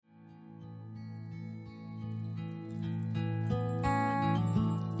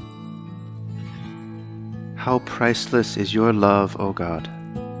How priceless is your love, O God!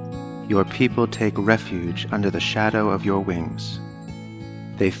 Your people take refuge under the shadow of your wings.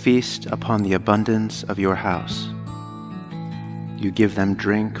 They feast upon the abundance of your house. You give them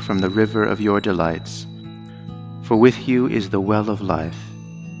drink from the river of your delights, for with you is the well of life,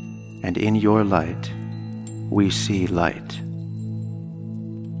 and in your light we see light.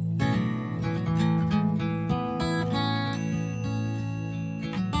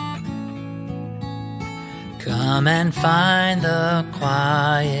 Come and find the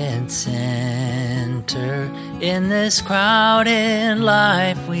quiet center in this crowded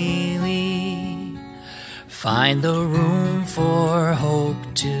life we lead. Find the room for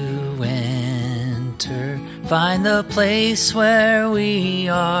hope to enter. Find the place where we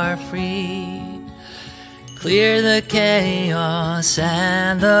are free. Clear the chaos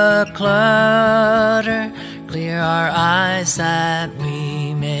and the clutter. Clear our eyes that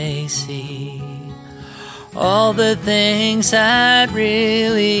we may see all the things that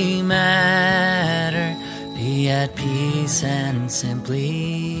really matter. Be at peace and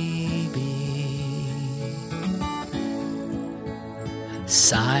simply be.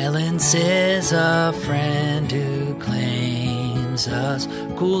 Silence is a friend who claims us,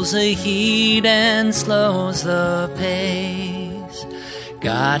 cools the heat and slows the pace.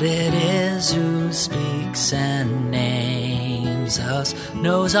 God it is who speaks and names us,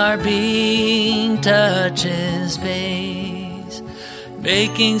 knows our being, touches base,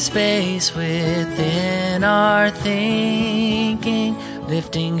 making space within our thinking,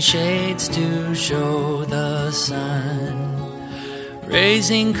 lifting shades to show the sun,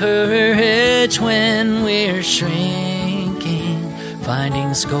 raising courage when we're shrinking,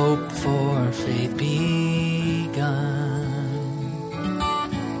 finding scope for faith begun.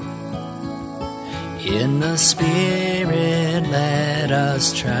 In the Spirit let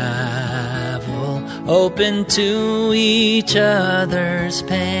us travel, open to each other's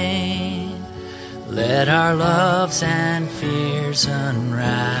pain. Let our loves and fears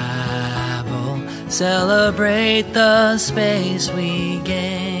unravel, celebrate the space we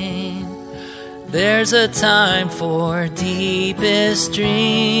gain. There's a time for deepest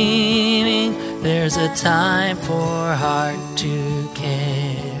dreaming, there's a time for heart to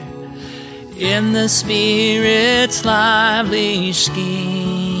care. In the Spirit's lively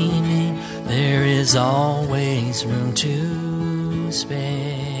scheming, there is always room to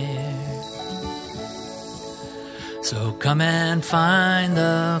spare. So come and find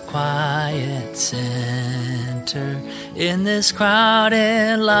the quiet center in this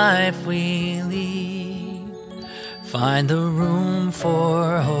crowded life we lead. Find the room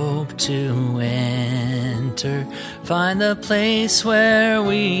for hope to enter. Find the place where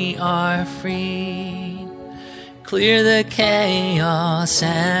we are free. Clear the chaos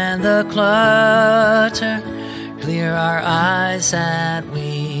and the clutter. Clear our eyes that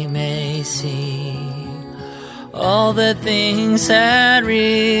we may see all the things that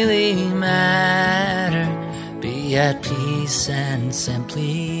really matter. Be at peace and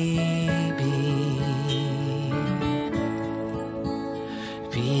simply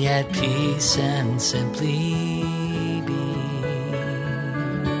be at peace and simply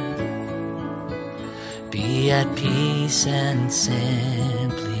be at peace and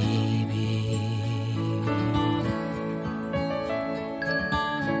simply be.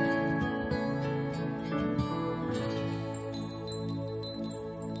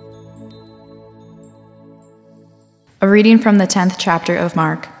 A reading from the 10th chapter of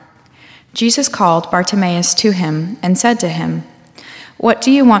Mark. Jesus called Bartimaeus to him and said to him, "What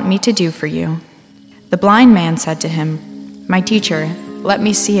do you want me to do for you?" The blind man said to him, "My teacher, let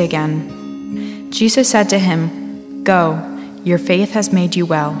me see again." Jesus said to him, "Go, your faith has made you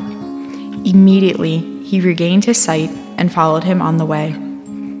well." Immediately he regained his sight and followed him on the way.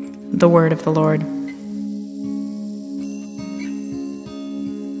 The word of the Lord.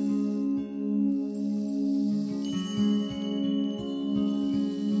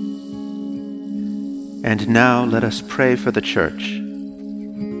 And now let us pray for the church,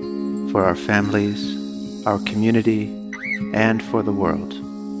 for our families, our community, and for the world.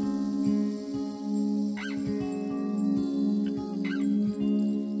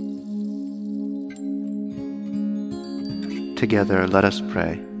 Together let us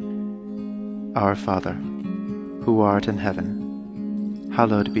pray. Our Father, who art in heaven,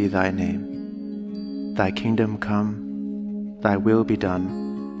 hallowed be thy name. Thy kingdom come, thy will be done,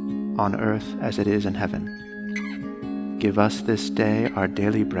 on earth as it is in heaven. Give us this day our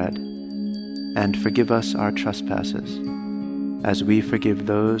daily bread, and forgive us our trespasses, as we forgive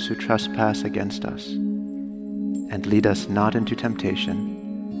those who trespass against us. And lead us not into temptation,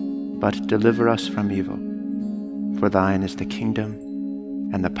 but deliver us from evil. For thine is the kingdom,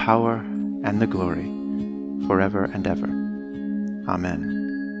 and the power, and the glory, forever and ever. Amen.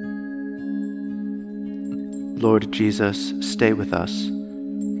 Lord Jesus, stay with us,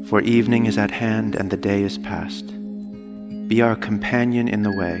 for evening is at hand and the day is past. Be our companion in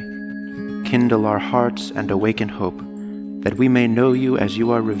the way. Kindle our hearts and awaken hope, that we may know you as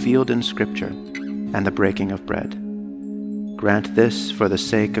you are revealed in Scripture and the breaking of bread. Grant this for the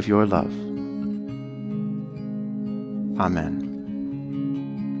sake of your love. Amen.